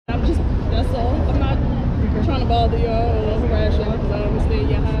bother y'all or harass y'all because I understand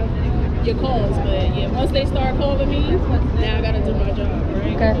y'all have your calls. But yeah, once they start calling me, now I gotta do my job,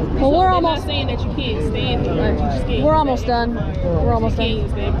 right? Okay. Well, so we're I'm almost. not saying that you can't stand here. Right. You just can't We're almost done. We're almost done.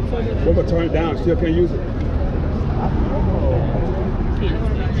 We're gonna turn it down. Still can't use it.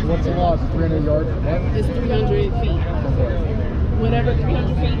 What's the law? 300 yards? It's 300 feet. Whatever,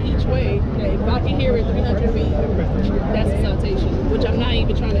 300 feet each way. If I can hear it 300 feet, that's a citation, which I'm not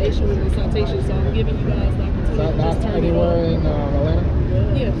even trying to issue a citation, so I'm giving you guys the opportunity to just turn it anywhere off. in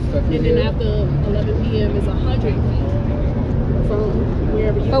Atlanta? Yes. And then after 11 p.m. is 100 feet from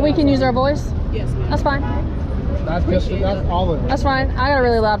wherever you But we can use our voice? Yes, ma'am. That's fine. That's all of it. That's fine. I got a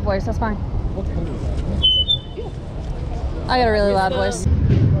really loud voice. That's fine. I got a really loud voice.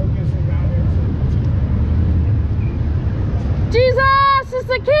 Jesus is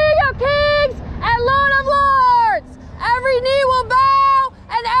the King of Kings and Lord of Lords. Every knee will bow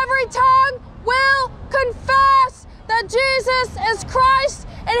and every tongue will confess that Jesus is Christ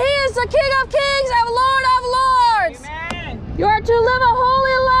and He is the King of Kings and Lord of Lords. Amen. You are to live a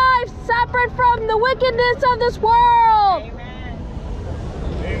holy life separate from the wickedness of this world.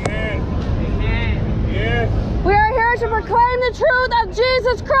 Amen. Amen. Yes. We are here to proclaim the truth of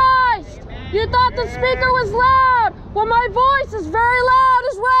Jesus Christ. You thought the speaker was loud. Well, my voice is very loud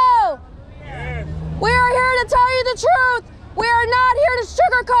as well. Yes. We are here to tell you the truth. We are not here to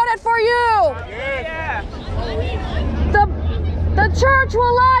sugarcoat it for you. Yes. The church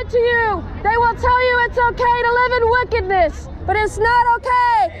will lie to you. They will tell you it's okay to live in wickedness, but it's not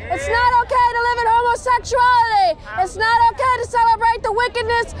okay. It's not okay to live in homosexuality. It's not okay to celebrate the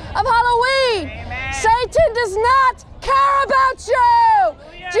wickedness of Halloween. Satan does not care about you.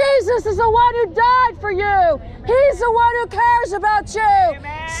 Jesus is the one who died for you. He's the one who cares about you.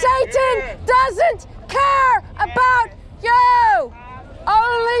 Satan doesn't care about you.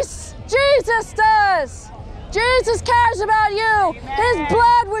 Only Jesus does. Jesus cares about you. His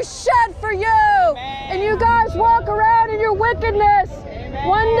blood was shed for you. And you guys walk around in your wickedness.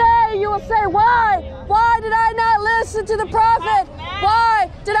 One day you will say, why? Why did I not listen to the prophet?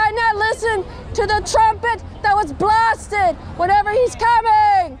 Why did I not listen to the trumpet that was blasted whenever he's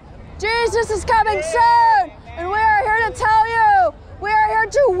coming? Jesus is coming soon. And we are here to tell you, we are here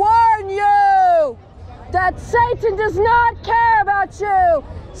to warn you that Satan does not care about you.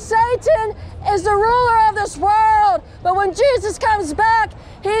 Satan is the ruler of this world, but when Jesus comes back,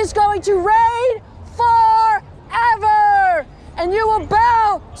 he's going to reign forever. And you will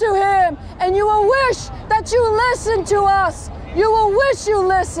bow to him, and you will wish that you listen to us. You will wish you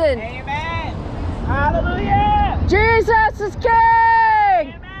listen. Amen. Hallelujah. Jesus is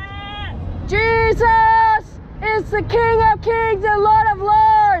King. Amen. Jesus is the King of Kings and Lord of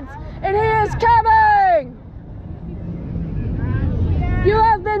Lords, and he is coming. You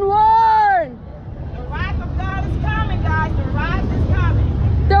have been warned. The wrath of God is coming, guys. The wrath is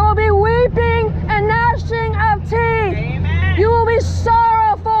coming. There will be weeping and gnashing of teeth. Amen. You will be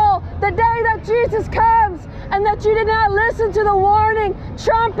sorrowful the day that Jesus comes and that you did not listen to the warning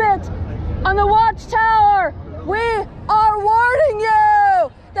trumpet on the watchtower. We are warning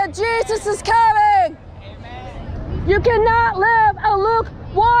you that Jesus is coming. Amen. You cannot live a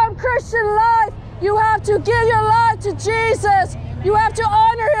lukewarm Christian life. You have to give your life to Jesus. You have to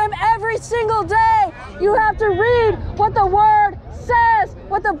honor him every single day. You have to read what the Word says,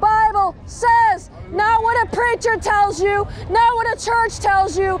 what the Bible says. Not what a preacher tells you, not what a church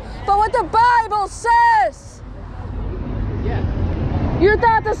tells you, but what the Bible says. Yeah. You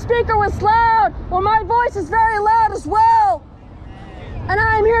thought the speaker was loud. Well, my voice is very loud as well. And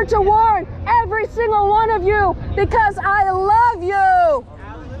I am here to warn every single one of you because I love you.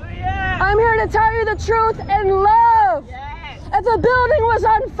 Hallelujah. I'm here to tell you the truth in love. Yes. If the building was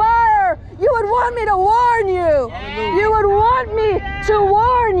on fire, you would want me to warn you. Yes. You would want me to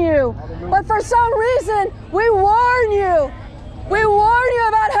warn you. But for some reason, we warn you. We warn you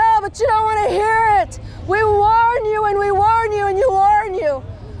about hell, but you don't want to hear it. We warn you and we warn you and you warn you.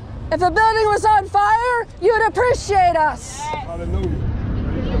 If the building was on fire, you would appreciate us.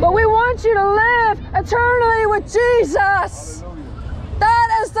 Hallelujah. But we want you to live eternally with Jesus.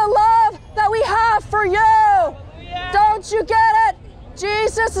 That is the love that we have for you. Don't you get it?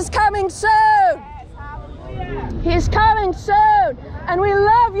 Jesus is coming soon. He's coming soon. And we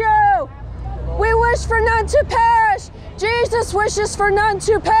love you. We wish for none to perish. Jesus wishes for none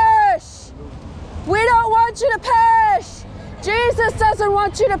to perish. We don't want you to perish. Jesus doesn't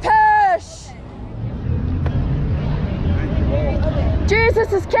want you to perish.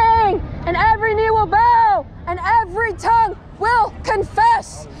 Jesus is King, and every knee will bow, and every tongue will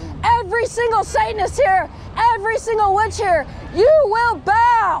confess. Every single Satanist here, every single witch here, you will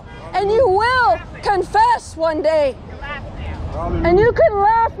bow, and you will confess confess one day. And you can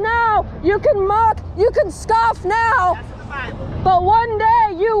laugh now, you can mock, you can scoff now, but one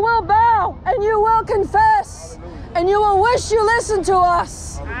day you will bow and you will confess and you will wish you listened to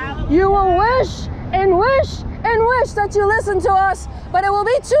us. You will wish and wish and wish that you listened to us, but it will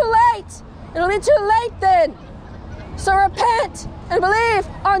be too late. It'll be too late then. So repent and believe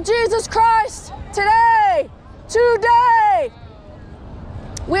on Jesus Christ today. Today.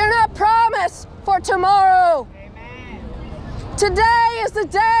 We're not promised for tomorrow. Today is the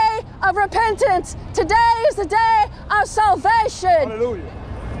day of repentance. Today is the day of salvation. Hallelujah.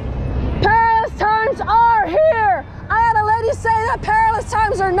 Perilous times are here. I had a lady say that perilous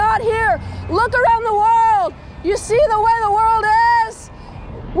times are not here. Look around the world. You see the way the world is?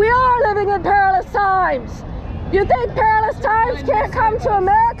 We are living in perilous times. You think perilous times can't come to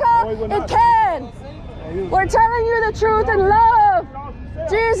America? It can. We're telling you the truth in love.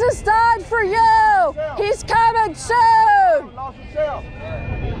 Jesus died for you. He's coming soon.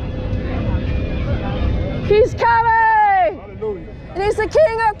 He's coming. And He's the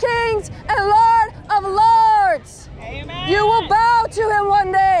King of Kings and Lord of Lords. You will bow to Him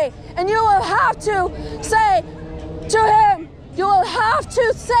one day, and you will have to say to Him, you will have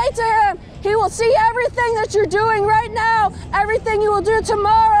to say to Him, He will see everything that you're doing right now, everything you will do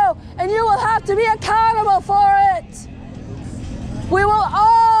tomorrow, and you will have to be accountable for it. We will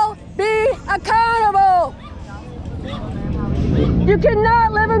all be accountable. You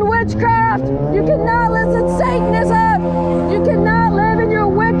cannot live in witchcraft. You cannot live in Satanism. You cannot live in your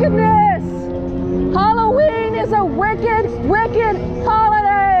wickedness. Halloween is a wicked, wicked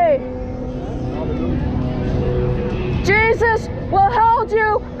holiday. Jesus will hold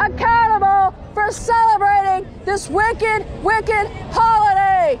you accountable for celebrating this wicked, wicked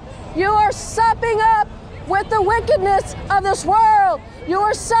holiday. You are supping up with the wickedness of this world. You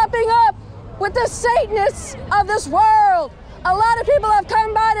are supping up with the Satanists of this world. A lot of people have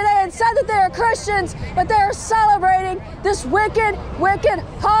come by today and said that they are Christians, but they are celebrating this wicked, wicked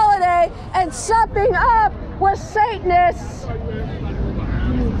holiday and supping up with Satanists.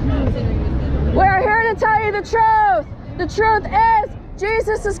 We are here to tell you the truth. The truth is,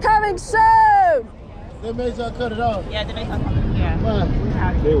 Jesus is coming soon. They made y'all cut it off. Yeah, they made us come. Yeah.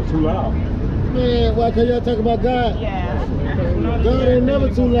 Why? They were too loud. Man, why can't y'all talk about God? Yeah. God ain't never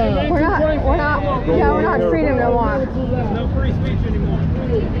too loud. We're not in freedom no more. No free speech anymore.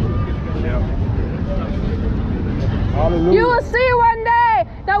 Hallelujah. You will see one day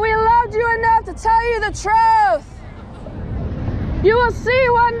that we loved you enough to tell you the truth. You will see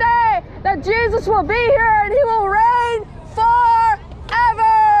one day that Jesus will be here and He will reign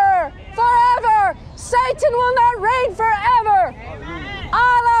forever. Forever. Satan will not reign forever.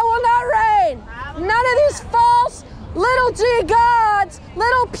 Allah will not reign. None of these false little g gods,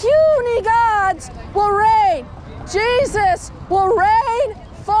 little puny gods will reign. Jesus will reign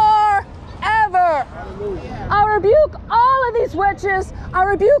forever. I rebuke all of these witches. I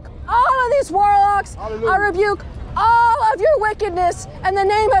rebuke all of these warlocks. I rebuke all of your wickedness in the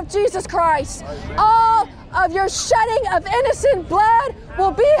name of Jesus Christ. All of your shedding of innocent blood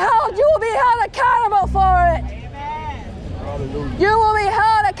will be held. You will be held accountable for it. You will be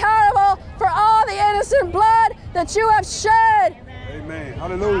held accountable for all the innocent blood that you have shed. Amen.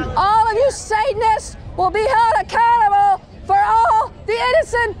 Hallelujah. All of you Satanists will be held accountable for all the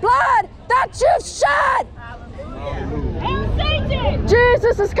innocent blood that you've shed.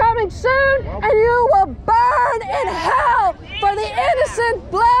 Jesus is coming soon, and you will burn in hell for the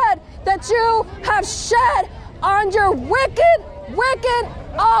innocent blood that you have shed on your wicked, wicked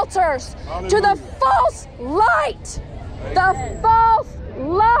altars to the false light. The false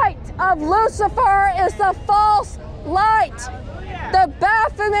light of Lucifer is the false light. The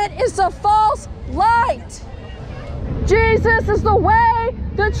Baphomet is the false light. Jesus is the way,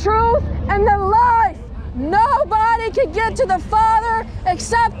 the truth, and the life. Nobody can get to the Father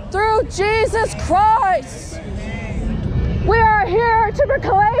except through Jesus Christ. We are here to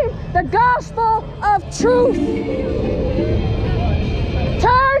proclaim the gospel of truth.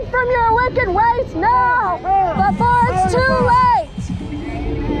 Turn from your wicked ways now, before it's too late.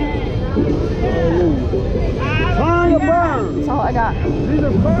 Turn to burn. That's all I got.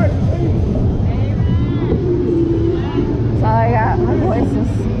 Jesus Christ. That's all I got. My voice is...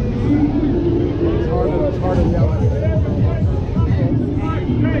 It's hard to yell. He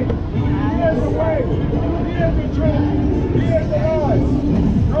is the way. He is the truth. He is the life.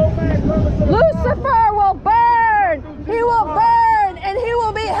 No man cometh to the Lucifer will burn. He will burn, and he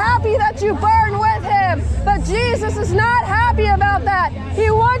will be happy that you burn with him. But Jesus is not happy about that. He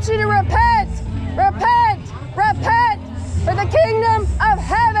wants you to repent. Repent. Repent. For the kingdom of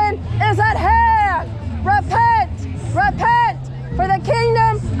heaven is at hand.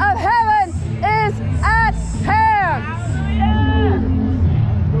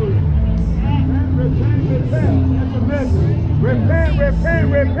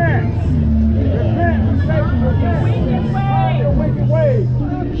 repent, repent. Repent, Satan, repent. Turn your wicked ways.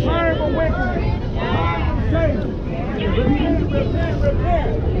 Turn from wickedness. Turn from Satan. Repent, repent,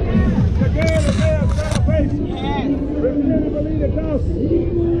 repent. Today is the day of salvation. Repent and believe the gospel.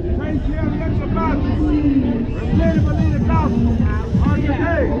 Take care of your Shabbat. Repent and believe the gospel. On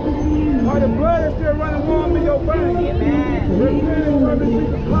today. While the blood is still running warm in your veins. Repent and come to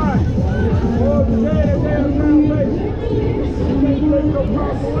Jesus Christ. Oh, today is the day of salvation. Take your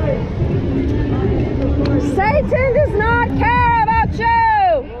cross away. Satan does not care about you.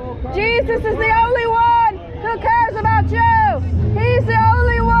 Jesus is the only one who cares about you. He's the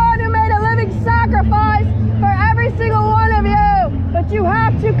only one who made a living sacrifice for every single one of you. But you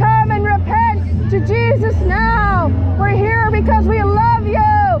have to come and repent to Jesus now. We're here because we love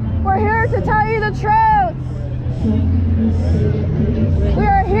you. We're here to tell you the truth. We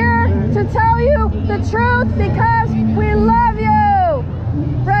are here to tell you the truth because we love you.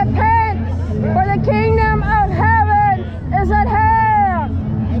 Repent, for the kingdom of heaven is at hand.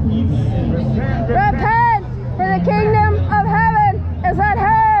 Repent, for the kingdom of heaven is at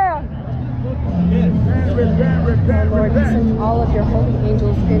hand. Lord, send all of your holy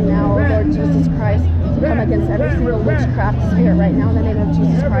angels in now, oh Lord Jesus Christ, to come against every single witchcraft spirit right now in the name of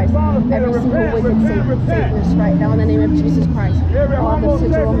Jesus Christ. Every single wicked Satanist right now in the name of Jesus Christ. All of the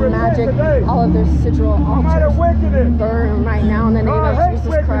sigil magic, all of their sigil altars, burn right now in the name of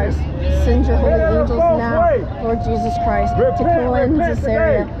Jesus Christ. Send your holy angels now, Lord Jesus Christ, to cleanse this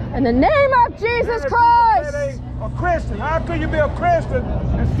area. In the name of Jesus Christ! A Christian, how could you be a Christian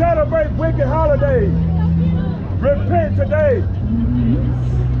and celebrate wicked holidays? Repent today.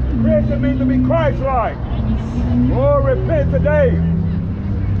 Christian means to be Christ-like. Oh, repent today.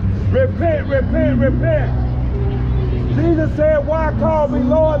 Repent, repent, repent. Jesus said, why call me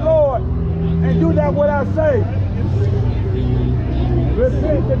Lord, Lord, and do not what I say?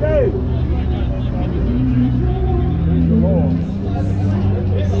 Repent today. Praise the Lord.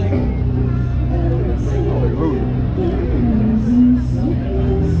 Hallelujah.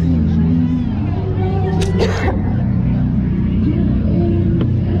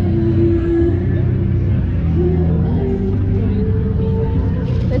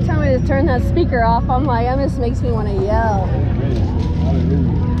 They tell me to turn that speaker off. I'm like, that just makes me want to yell.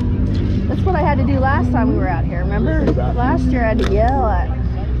 That's what I had to do last time we were out here. Remember? Last year I had to yell at.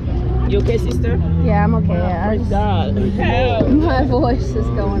 You okay, sister? Yeah, I'm okay. I just, God. my voice is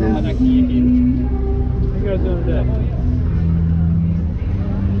going up.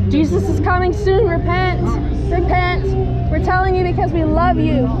 Jesus is coming soon. Repent. Repent. We're telling you because we love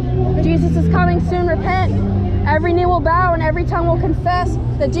you. Jesus is coming soon. Repent. Every knee will bow and every tongue will confess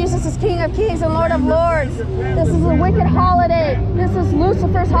that Jesus is King of Kings and Lord of Lords. This is a wicked holiday. This is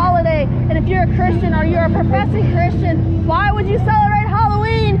Lucifer's holiday. And if you're a Christian or you're a professing Christian, why would you celebrate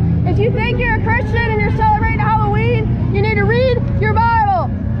Halloween? If you think you're a Christian and you're celebrating Halloween, you need to read your Bible.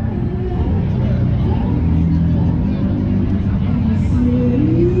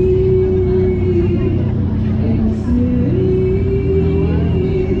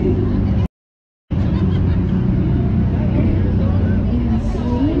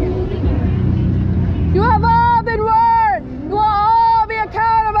 You have all been warned. You will all be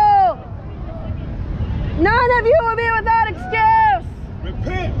accountable. None of you will be without excuse.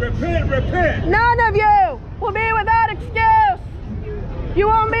 Repent, repent, repent. None of you will be without excuse. You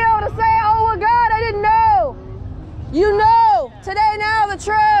won't be able to say, oh, well, God, I didn't know. You know today now the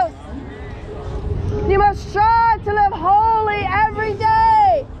truth. You must strive to live holy every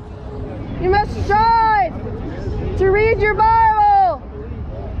day. You must strive to read your Bible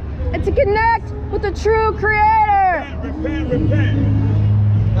and to connect with the true Creator. Repent,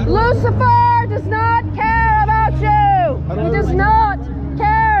 repent. Lucifer does not care about you. He does not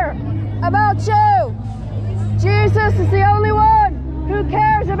care about you. Jesus is the only one who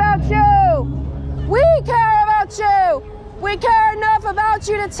cares about you. We care about you. We care enough about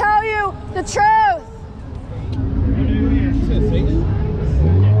you to tell you the truth.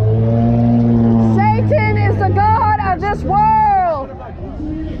 Satan is the god of this world.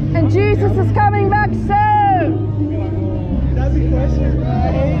 And Jesus is coming back soon. That's a question.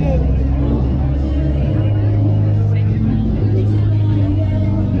 I hate it.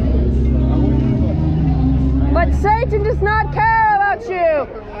 But Satan does not care about you.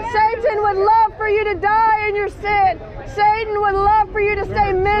 Satan would love for you to die in your sin. Satan would love for you to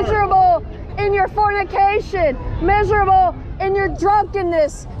stay miserable in your fornication, miserable in your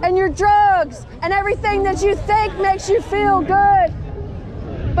drunkenness and your drugs and everything that you think makes you feel good.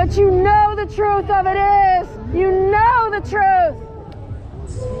 But you know the truth of it is, you know the truth.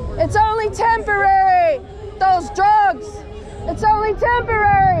 It's only temporary. Those drugs, it's only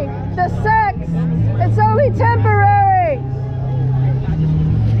temporary. The sex, it's only temporary.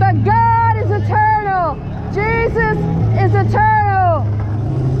 But God is eternal. Jesus is eternal.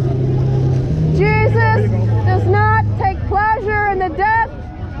 Jesus does not take pleasure in the death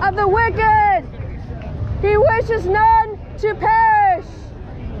of the wicked. He wishes none to perish.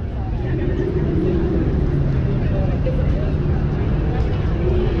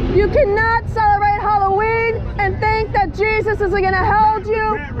 You cannot celebrate Halloween and think that Jesus isn't going to hold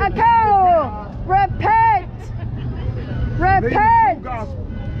you accountable. Repent. Repent.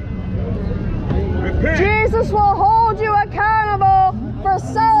 Jesus will hold you accountable for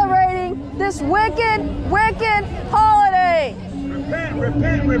celebrating this wicked holiday.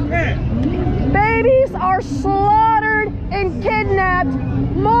 Repent. Babies are slaughtered and kidnapped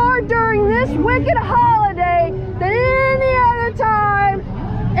more during this wicked holiday than any other time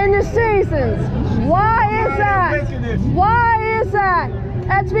in the seasons. Why is that? Why is that?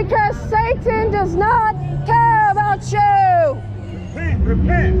 That's because Satan does not care about you.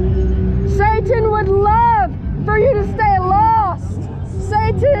 Repent. Satan would love for you to stay lost.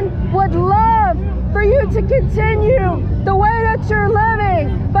 Satan would love for you to continue the way that you're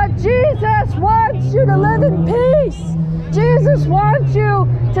living. But Jesus wants you to live in peace. Jesus wants you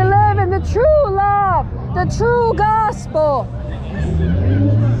to live in the true love, the true gospel.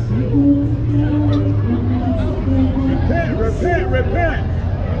 Repent.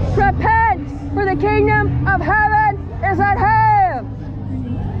 Repent, for the kingdom of heaven is at hand.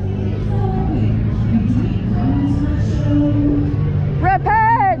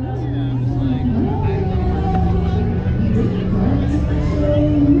 Repent.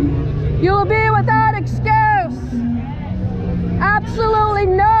 You will be without excuse. Absolutely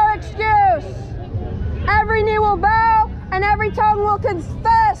no excuse. Every knee will bow and every tongue will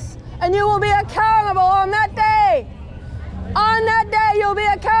confess, and you will be accountable on that day. On that day you'll be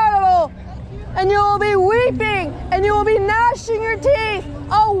accountable, and you will be weeping, and you will be gnashing your teeth.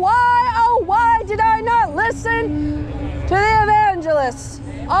 Oh why did I not listen to the evangelists?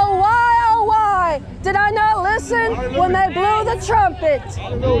 Oh why did I not listen when they blew the trumpet?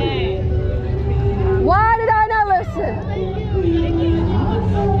 Why did I not listen?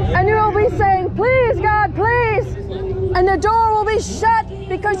 And you will be saying, please God, please, and the door will be shut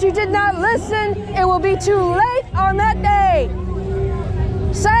because you did not listen. It will be too late on that day.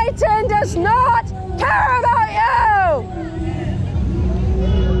 Satan does not care about you.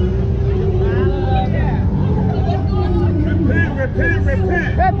 Repent.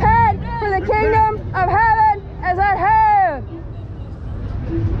 Repent, for the kingdom of heaven is at hand.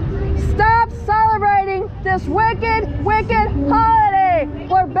 Stop celebrating this wicked holiday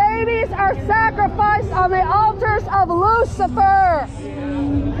where babies are sacrificed on the altars of Lucifer.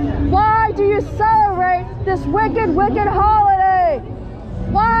 Why do you celebrate this wicked holiday?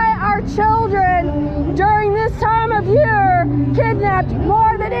 Why are children during this time of year kidnapped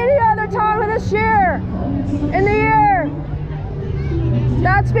more than any other time of this year in the year?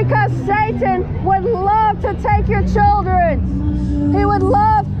 That's because Satan would love to take your children. He would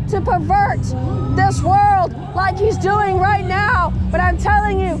love to pervert this world like he's doing right now. But I'm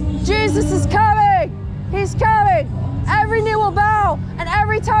telling you, Jesus is coming. He's coming. Every knee will bow and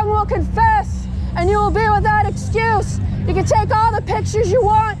every tongue will confess, and you will be without excuse. You can take all the pictures you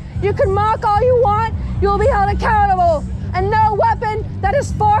want. You can mock all you want. You will be held accountable. And no weapon that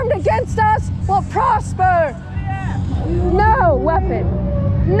is formed against us will prosper. No weapon.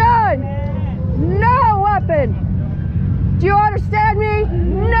 None. No weapon. Do you understand me?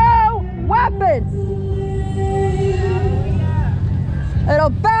 No weapon.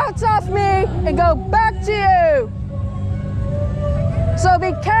 It'll bounce off me and go back to you. So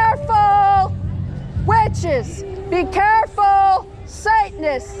be careful, witches. Be careful,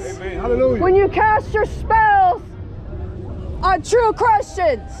 Satanists. Amen. Hallelujah. When you cast your spells on true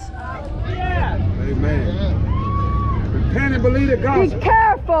Christians. Amen. Repent and believe the Be gospel.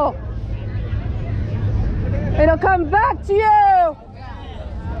 careful. It'll come back to you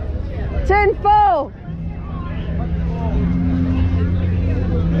tenfold.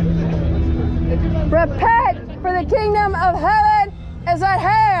 Repent, for the kingdom of heaven is at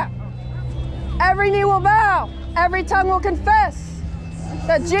hand. Every knee will bow, every tongue will confess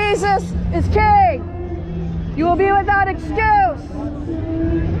that Jesus is King. You will be without excuse.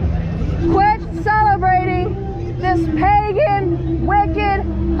 Quit celebrating this pagan, wicked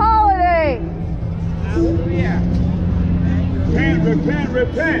holiday.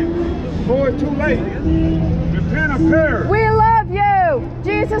 Repent. Before it's too late. Repent or perish. We love you.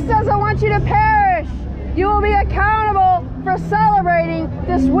 Jesus doesn't want you to perish. You will be accountable for celebrating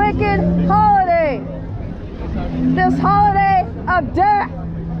this wicked holiday. This holiday of death.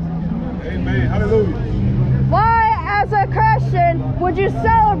 Amen. Hallelujah. Why, as a Christian, would you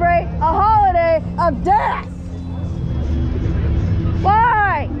celebrate a holiday of death?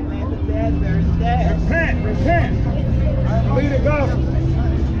 Why? Repent. Believe the gospel.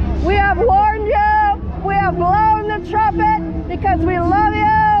 We have warned you. We have blown the trumpet because we love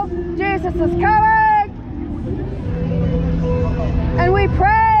you. Jesus is coming. And we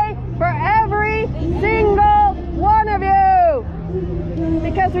pray for every single one of you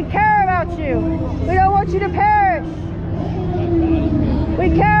because we care about you. We don't want you to perish.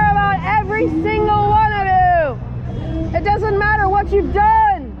 We care about every single one of you. It doesn't matter what you've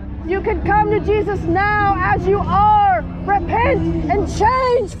done. You can come to Jesus now as you are. Repent and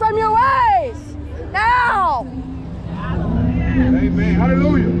change from your ways. Now. Amen.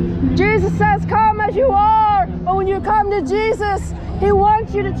 Hallelujah. Jesus says, come as you are. But when you come to Jesus, He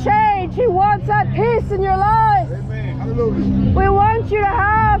wants you to change. He wants that peace in your life. Amen. Hallelujah. We want you to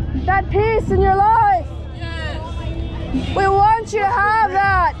have that peace in your life. We want you to have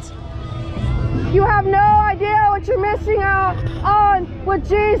that. You have no idea what you're missing out on with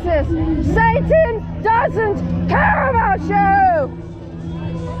Jesus. Satan doesn't care about you.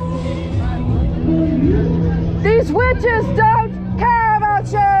 These witches don't care about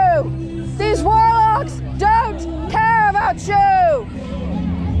you. These warlocks don't care about you.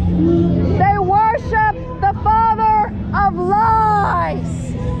 They worship the father of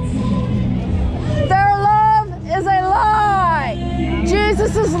lies. Their love is a lie.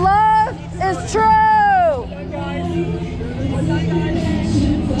 Jesus' love is true.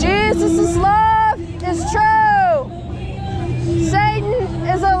 Jesus' love is true. Satan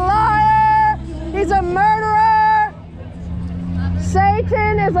is a liar. He's a murderer.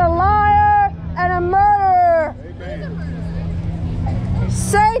 Satan is a liar and a murderer.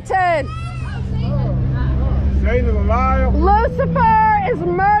 Satan. Satan is a liar. Lucifer is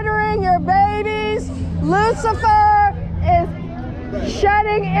murdering your babies. Lucifer is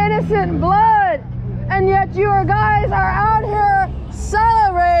shedding innocent blood. And yet you guys are out here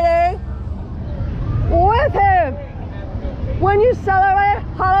celebrating with him. When you celebrate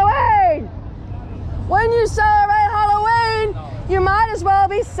Halloween. When you celebrate Halloween, you might as well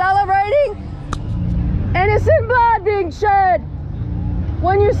be celebrating innocent blood being shed.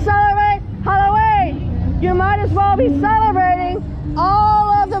 When you celebrate Halloween, you might as well be celebrating all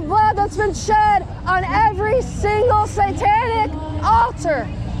of the blood that's been shed on every single satanic altar.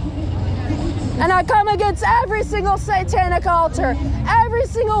 And I come against every single satanic altar, every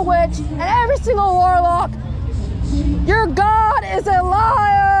single witch, and every single warlock. Your God is a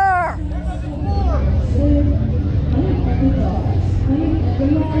liar.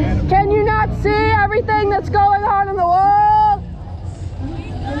 Can you not see everything that's going on in the world?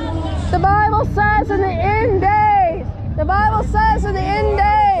 The Bible says in the end days,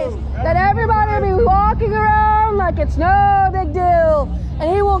 that everybody will be walking around like it's no big deal.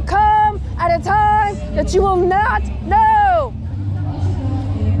 And He will come at a time that you will not know.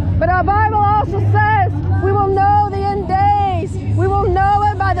 But our Bible also says we will know the end days. We will know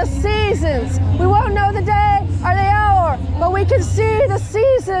it by the seasons. We won't know the day or the hour, but we can see the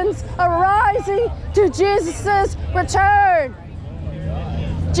seasons arising to Jesus' return.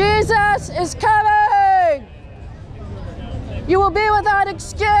 Jesus is coming. You will be without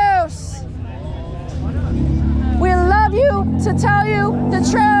excuse. We love you to tell you the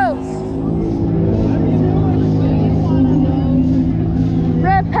truth.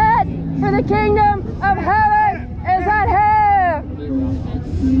 Repent, for the kingdom of heaven is at hand.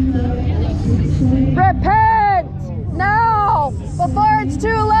 Repent now, before it's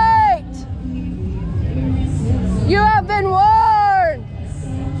too late. You have been warned.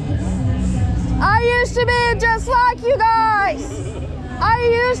 I used to be just like you guys. I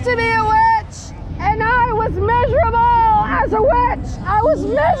used to be a witch, and I was miserable as a witch. I was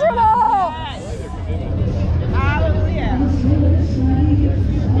miserable. Hallelujah.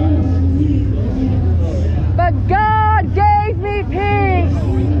 But God gave me peace.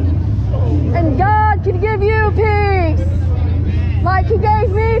 And God can give you peace. Like He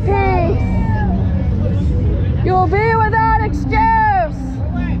gave me peace. You will be without excuse.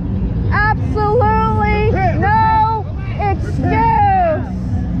 Absolutely no excuse.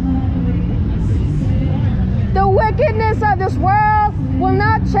 The wickedness of this world will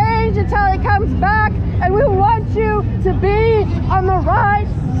not change until He comes back, and we want you to be on the right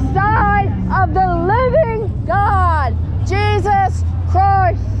side of the living God, Jesus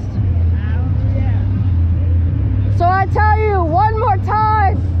Christ. So I tell you one more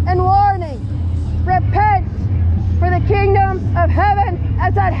time in warning, repent, for the kingdom of heaven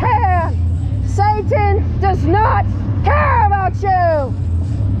is at hand. Satan does not care about about you.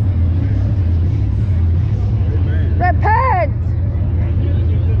 Repent.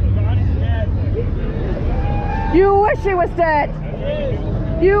 You wish he was dead.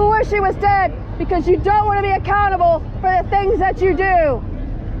 You wish he was dead because you don't want to be accountable for the things that you do.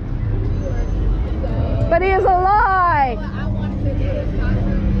 But he is alive.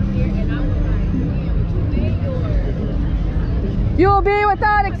 You will be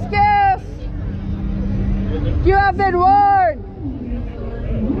without excuse. You have been warned.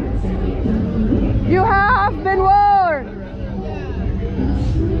 You have been warned.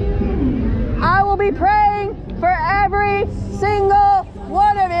 I will be praying for every single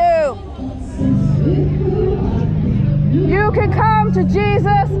one of you. You can come to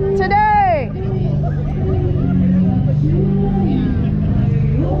Jesus today.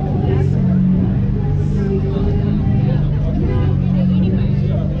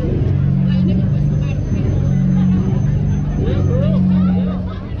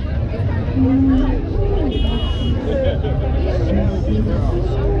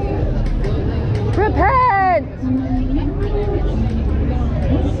 Repent!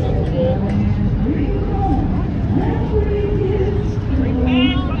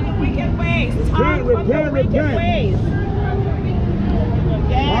 Repent. Turn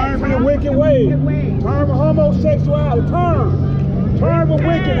from the wicked ways. Turn from homosexuality. Turn from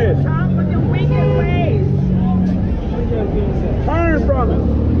wickedness. Turn from the wicked ways. Turn from it.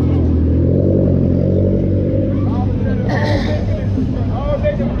 All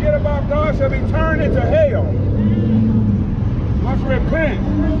they can forget about God shall be turned into hell. Must repent.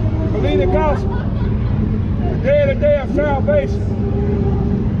 Believe the gospel. Today is the day of salvation.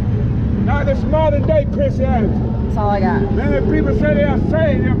 Not this modern day Christianity. That's all I got. Many people say they are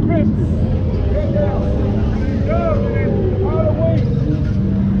saved, they're Christians. They're all the way.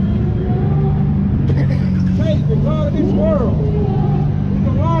 Satan, the God of this world, he's a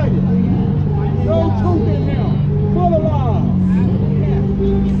liar. No truth in him. Full of lies.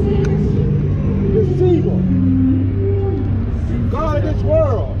 Deceiver. God of this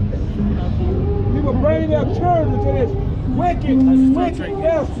world. People bring their children to this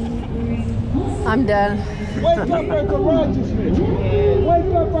wickedness. I'm done. Wake up into righteousness.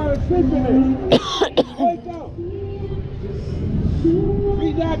 Wake up out of sinfulness. Wake up. Be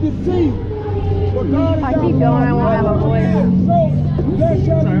not deceived. For God is If I keep going, I won't have a voice. So there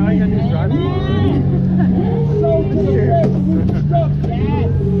shall be. So to the flesh will destruction.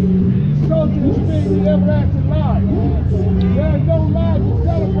 So to the spirit the everlasting life. There is no life to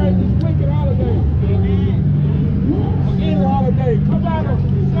celebrate this wicked holiday. Or any holiday. Come out of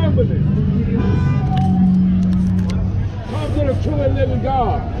assembly. Come to the true and living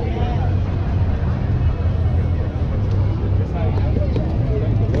God.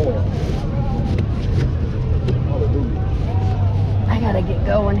 I gotta get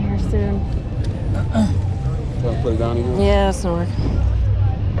going here soon. Put it down again. Yeah, that's not working.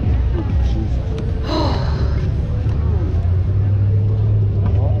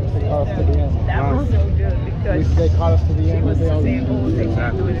 That was so good because They caught us to the she end was of the day. saying, oh, they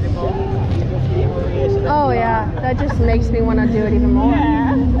can't do it anymore. Oh yeah, that just makes me want to do it even more.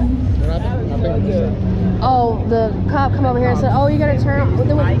 Oh, the cop come over here and said, oh, you gotta turn on.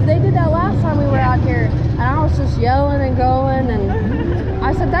 They did that last time we were out here, and I was just yelling and going, and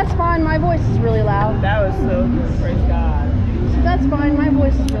I said, that's fine, my voice is really loud. That was so good, praise God. So that's fine, my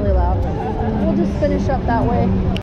voice is really loud. We'll just finish up that way.